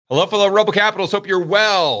Hello, fellow Rebel Capitals. Hope you're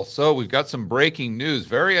well. So we've got some breaking news.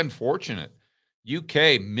 Very unfortunate.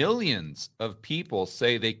 UK, millions of people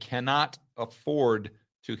say they cannot afford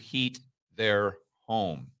to heat their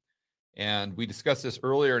home. And we discussed this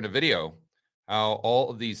earlier in a video, how all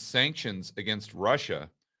of these sanctions against Russia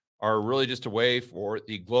are really just a way for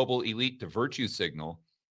the global elite to virtue signal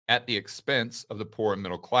at the expense of the poor and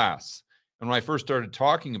middle class. And when I first started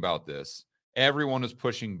talking about this, everyone was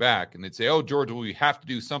pushing back and they'd say, oh, George, well, we have to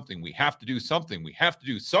do something. We have to do something. We have to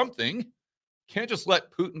do something. Can't just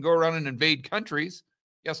let Putin go around and invade countries.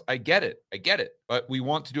 Yes, I get it. But we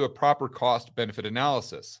want to do a proper cost benefit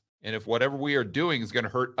analysis. And if whatever we are doing is going to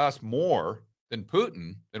hurt us more than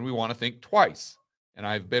Putin, then we want to think twice. And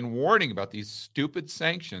I've been warning about these stupid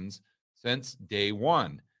sanctions since day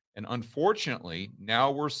one. And unfortunately,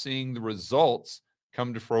 now we're seeing the results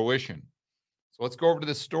come to fruition. So let's go over to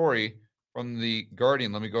this story from the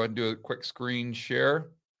Guardian. Let me go ahead and do a quick screen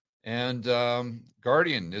share. And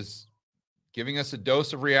Guardian is giving us a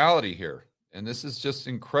dose of reality here. And this is just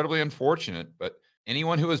incredibly unfortunate, but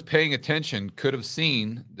anyone who was paying attention could have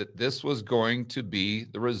seen that this was going to be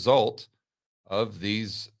the result of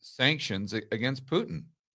these sanctions against Putin.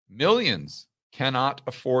 Millions cannot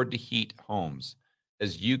afford to heat homes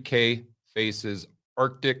as UK faces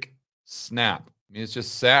Arctic snap. I mean, it's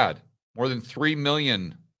just sad. More than 3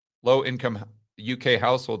 million low-income UK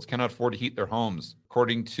households cannot afford to heat their homes,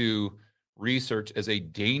 according to research, as a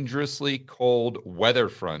dangerously cold weather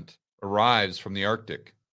front arrives from the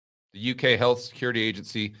Arctic. The UK Health Security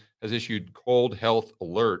Agency has issued cold health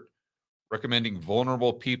alert, recommending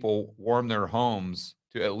vulnerable people warm their homes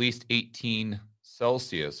to at least 18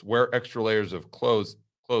 Celsius, wear extra layers of clothes,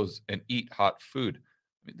 and eat hot food. I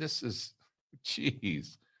mean, this is,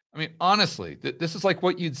 geez. I mean, honestly, this is like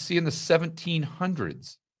what you'd see in the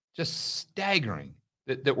 1700s. Just staggering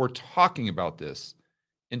that we're talking about this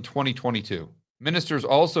in 2022. Ministers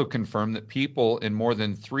also confirmed that people in more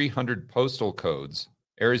than 300 postal codes,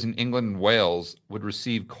 areas in England and Wales, would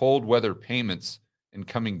receive cold weather payments in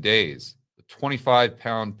coming days. The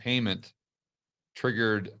 £25 payment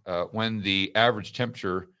triggered when the average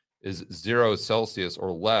temperature is 0 Celsius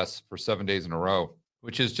or less for 7 days in a row,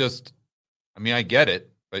 which is just, I mean, I get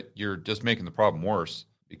it, but you're just making the problem worse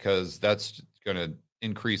because that's going to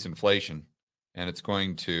increase inflation and it's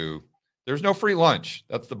going to, there's no free lunch.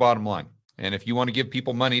 That's the bottom line. And if you want to give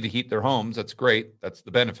people money to heat their homes, that's great. That's the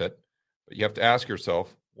benefit. But you have to ask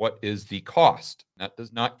yourself, what is the cost? That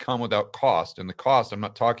does not come without cost. And the cost, I'm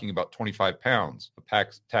not talking about £25 of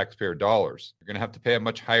taxpayer dollars. You're going to have to pay a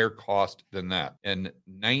much higher cost than that. And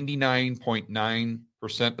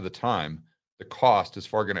 99.9% of the time, the cost is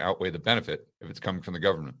far going to outweigh the benefit if it's coming from the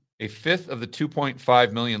government. A fifth of the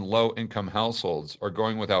 2.5 million low-income households are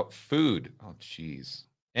going without food. Oh, geez.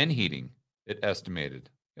 And heating, it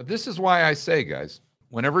estimated. Now, this is why I say, guys,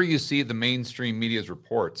 whenever you see the mainstream media's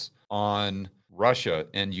reports on Russia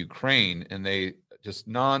and Ukraine, and they just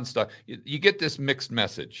nonstop, you get this mixed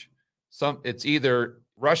message. It's either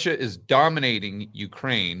Russia is dominating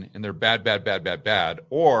Ukraine and they're bad,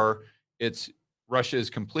 or it's Russia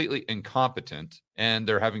is completely incompetent and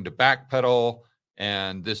they're having to backpedal.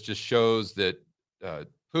 And this just shows that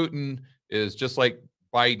Putin is just like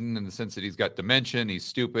Biden in the sense that he's got dementia, he's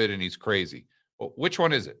stupid, and he's crazy. Well, which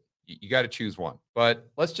one is it? You got to choose one. But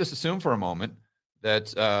let's just assume for a moment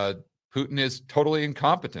that Putin is totally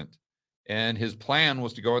incompetent. And his plan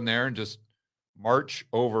was to go in there and just march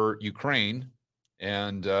over Ukraine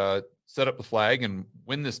and set up the flag and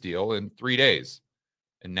win this deal in 3 days.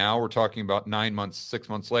 And now we're talking about 9 months, 6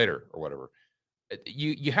 months later or whatever.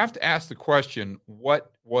 You have to ask the question,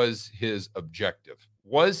 what was his objective?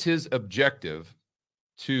 Was his objective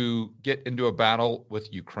to get into a battle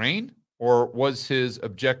with Ukraine, or was his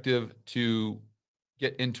objective to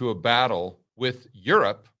get into a battle with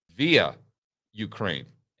Europe via Ukraine?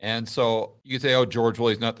 And so you could say, oh, George, well,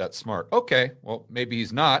 he's not that smart. Okay, well, maybe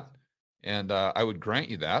he's not, and I would grant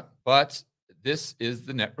you that. But this is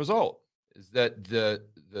the net result, is that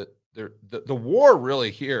the war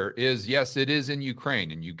really here is, yes, it is in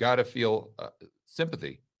Ukraine, and you got to feel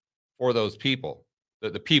sympathy for those people,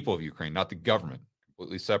 the people of Ukraine, not the government,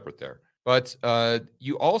 completely separate there. But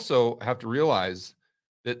you also have to realize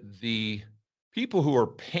that the people who are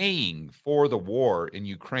paying for the war in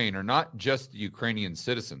Ukraine are not just the Ukrainian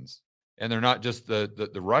citizens, and they're not just the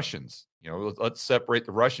Russians. You know, let's separate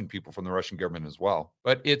the Russian people from the Russian government as well.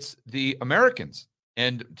 But it's the Americans,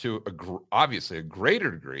 and to obviously a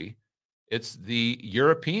greater degree, it's the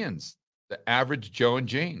Europeans, the average Joe and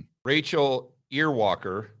Jane. Rachel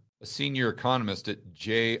Earwalker, a senior economist at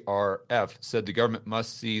JRF, said the government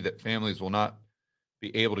must see that families will not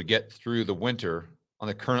be able to get through the winter on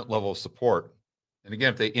the current level of support. And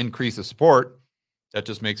again, if they increase the support, that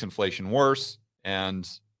just makes inflation worse, and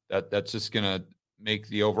that's just going to make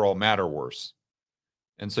the overall matter worse.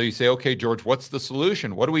 And so you say, okay, George, what's the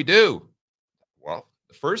solution? What do we do? Well,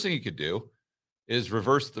 the first thing you could do is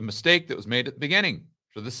reverse the mistake that was made at the beginning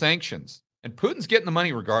for the sanctions. And Putin's getting the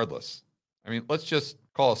money regardless. I mean, let's just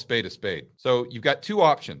call a spade a spade. So you've got two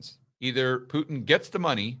options. Either Putin gets the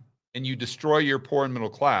money and you destroy your poor and middle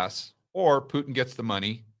class, or Putin gets the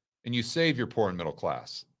money and you save your poor and middle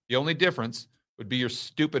class. The only difference would be your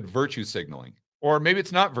stupid virtue signaling. Or maybe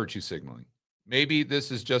it's not virtue signaling. Maybe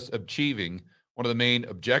this is just achieving one of the main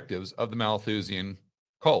objectives of the Malthusian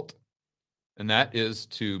cult. And that is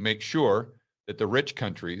to make sure that the rich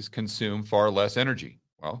countries consume far less energy.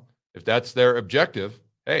 Well, if that's their objective,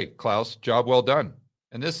 hey, Klaus, job well done.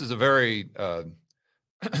 And this is a very, I'll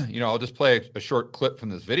just play a short clip from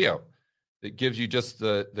this video that gives you just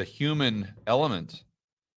the human element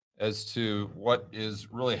as to what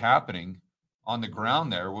is really happening on the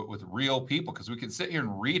ground there with real people. Because we can sit here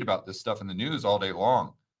and read about this stuff in the news all day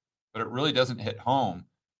long, but it really doesn't hit home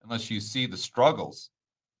unless you see the struggles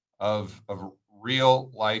of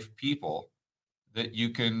real life people that you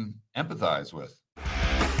can empathize with.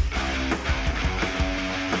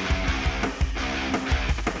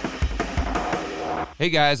 Hey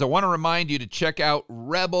guys, I want to remind you to check out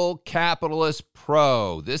Rebel Capitalist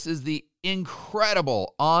Pro. This is the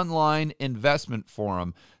incredible online investment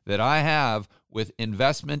forum that I have with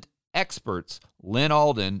investment experts Lynn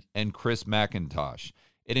Alden and Chris McIntosh.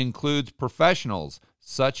 It includes professionals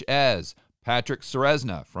such as Patrick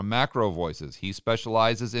Ceresna from Macro Voices. He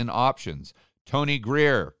specializes in options. Tony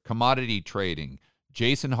Greer, commodity trading.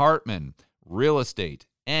 Jason Hartman, real estate.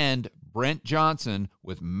 And Brent Johnson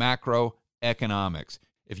with macroeconomics.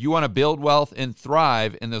 If you want to build wealth and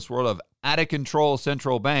thrive in this world of out-of-control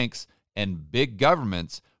central banks and big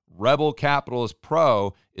governments, Rebel Capitalist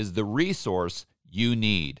Pro is the resource you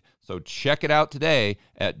need. So check it out today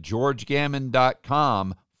at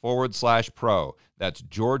georgegammon.com/pro. That's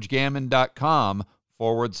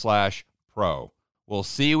georgegammon.com/pro. We'll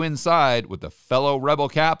see you inside with the fellow rebel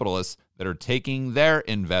capitalists that are taking their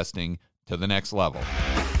investing to the next level.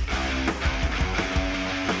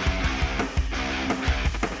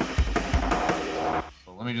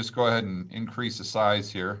 So let me just go ahead and increase the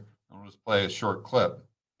size here. I'll just play a short clip.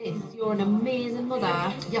 You're an amazing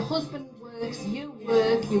mother. Your husband works, you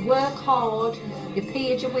work hard, you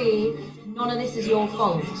pay your way. None of this is your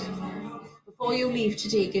fault. Before you leave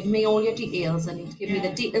today, give me all your details and give me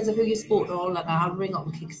the details of who you spoke to. All like I'll ring up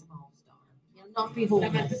and kick some ass down. You'll not be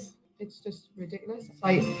homeless. It's just ridiculous. It's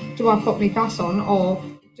like, do I put my gas on or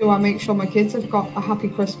do I make sure my kids have got a happy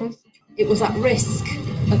Christmas? It was at risk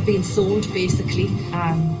of being sold, basically,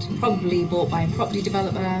 and probably bought by a property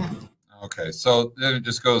developer. Okay, so then it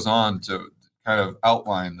just goes on to kind of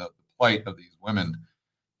outline the plight of these women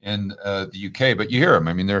in the UK. But you hear them.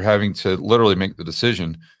 I mean, they're having to literally make the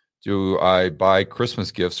decision. Do I buy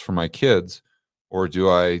Christmas gifts for my kids or do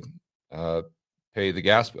I pay the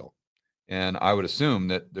gas bill? And I would assume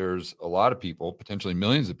that there's a lot of people, potentially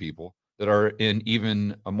millions of people, that are in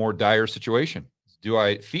even a more dire situation. Do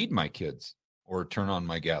I feed my kids or turn on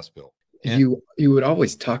my gas bill? And you would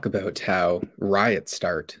always talk about how riots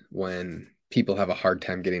start when people have a hard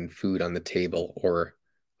time getting food on the table or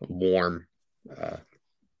warm,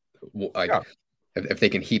 if they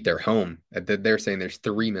can heat their home. They're saying there's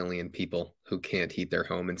 3 million people who can't heat their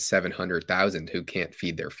home and 700,000 who can't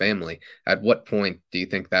feed their family. At what point do you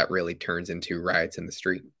think that really turns into riots in the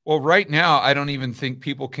street? Well, right now, I don't even think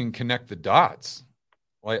people can connect the dots.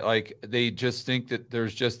 Like they just think that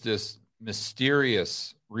there's just this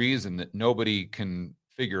mysterious reason that nobody can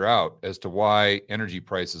figure out as to why energy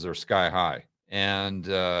prices are sky high. And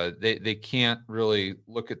they can't really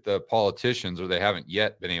look at the politicians, or they haven't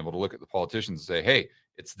yet been able to look at the politicians and say, hey,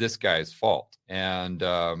 it's this guy's fault. And,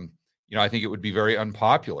 I think it would be very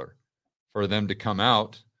unpopular for them to come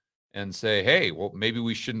out and say, hey, well, maybe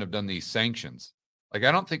we shouldn't have done these sanctions. Like,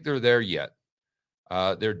 I don't think they're there yet.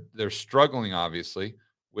 They're struggling, obviously,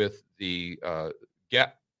 with the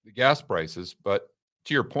gas prices. But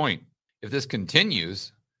to your point, if this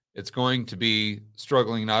continues, it's going to be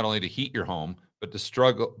struggling not only to heat your home, but the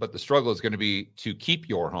struggle is going to be to keep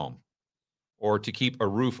your home or to keep a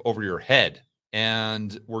roof over your head.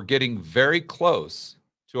 And we're getting very close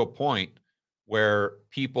to a point where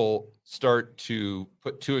people start to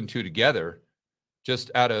put two and two together just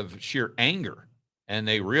out of sheer anger. And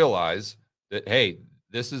they realize that, hey,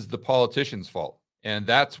 this is the politician's fault. And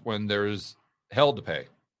that's when there's hell to pay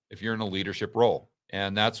if you're in a leadership role.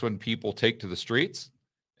 And that's when people take to the streets.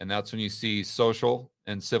 And that's when you see social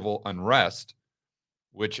and civil unrest.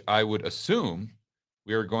 which I would assume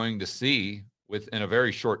we are going to see within a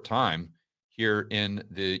very short time here in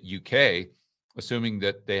the UK, assuming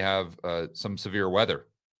that they have some severe weather.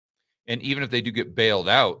 And even if they do get bailed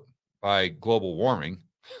out by global warming,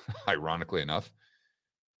 ironically enough,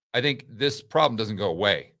 I think this problem doesn't go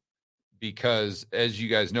away because, as you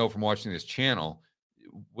guys know from watching this channel,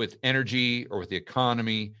 with energy or with the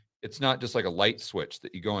economy, it's not just like a light switch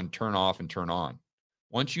that you go and turn off and turn on.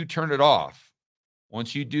 Once you turn it off,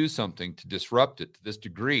 once you do something to disrupt it to this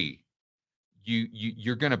degree,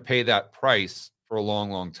 you're going to pay that price for a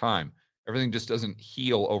long, long time. Everything just doesn't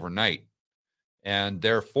heal overnight. And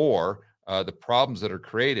therefore, the problems that are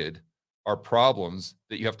created are problems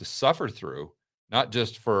that you have to suffer through, not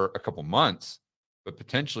just for a couple months, but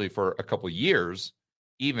potentially for a couple years,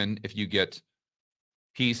 even if you get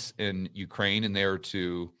peace in Ukraine and they're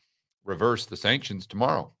to reverse the sanctions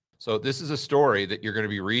tomorrow. So this is a story that you're going to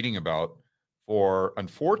be reading about for,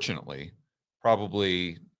 unfortunately,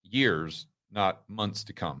 probably years, not months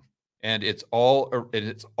to come. And it's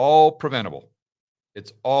all preventable.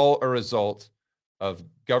 It's all a result of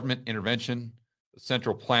government intervention, the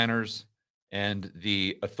central planners, and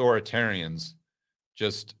the authoritarians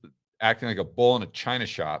just acting like a bull in a china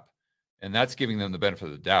shop. And that's giving them the benefit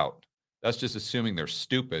of the doubt. That's just assuming they're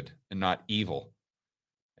stupid and not evil.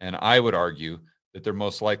 And I would argue that they're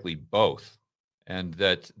most likely both, and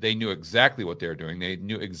that they knew exactly what they were doing. They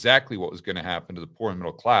knew exactly what was going to happen to the poor and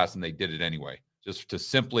middle class, and they did it anyway, just to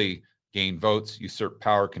simply gain votes, usurp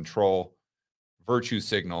power, control, virtue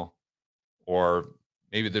signal, or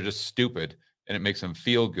maybe they're just stupid and it makes them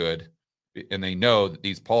feel good. And they know that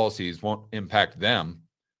these policies won't impact them.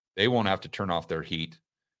 They won't have to turn off their heat.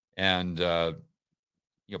 And,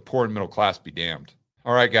 poor and middle class be damned.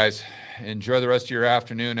 All right, guys, enjoy the rest of your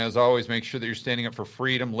afternoon. As always, make sure that you're standing up for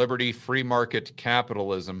freedom, liberty, free market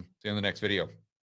capitalism. See you in the next video.